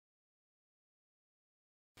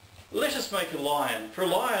Let us make a lion. For a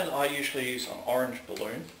lion I usually use an orange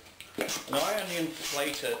balloon, and I only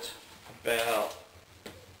inflate it about,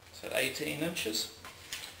 is that 18 inches?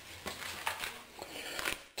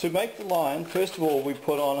 To make the lion, first of all we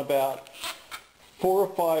put on about 4 or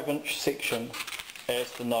 5 inch section as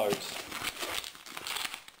the nose.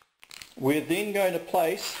 We're then going to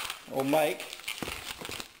place or make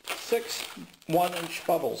 6 1-inch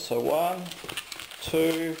bubbles. So 1,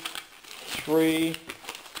 2, 3,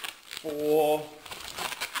 4,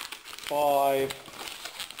 5,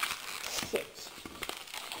 6.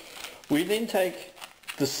 We then take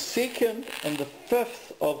the second and the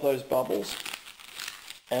fifth of those bubbles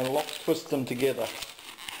and lock twist them together.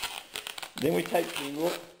 Then we take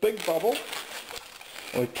the big bubble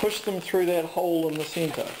and we push them through that hole in the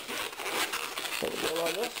centre. So we go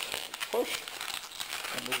like this, push,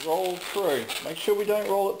 and we roll through. Make sure we don't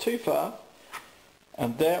roll it too far,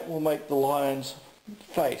 and that will make the lion's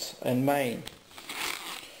face and mane.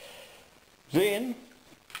 Then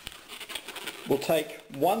we'll take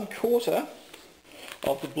 1/4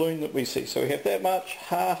 of the balloon that we see. So we have that much,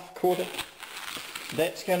 half, quarter.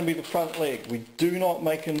 That's going to be the front leg. We do not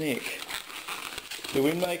make a neck. Do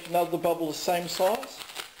we make another bubble the same size?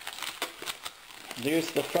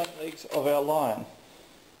 There's the front legs of our lion.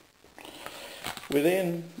 We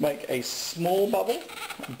then make a small bubble,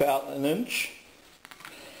 about 1 inch,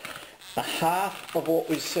 a half of what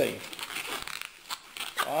we see.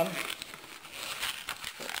 One.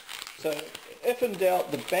 So if in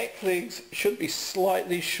doubt, the back legs should be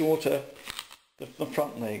slightly shorter than the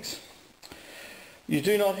front legs. You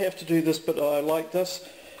do not have to do this, but I like this.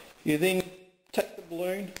 You then take the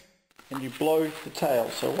balloon and you blow the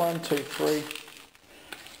tail. So 1, 2, 3.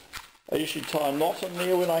 I usually tie a knot in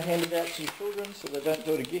there when I hand it out to children so they don't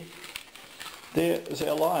do it again. There is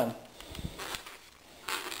our lion.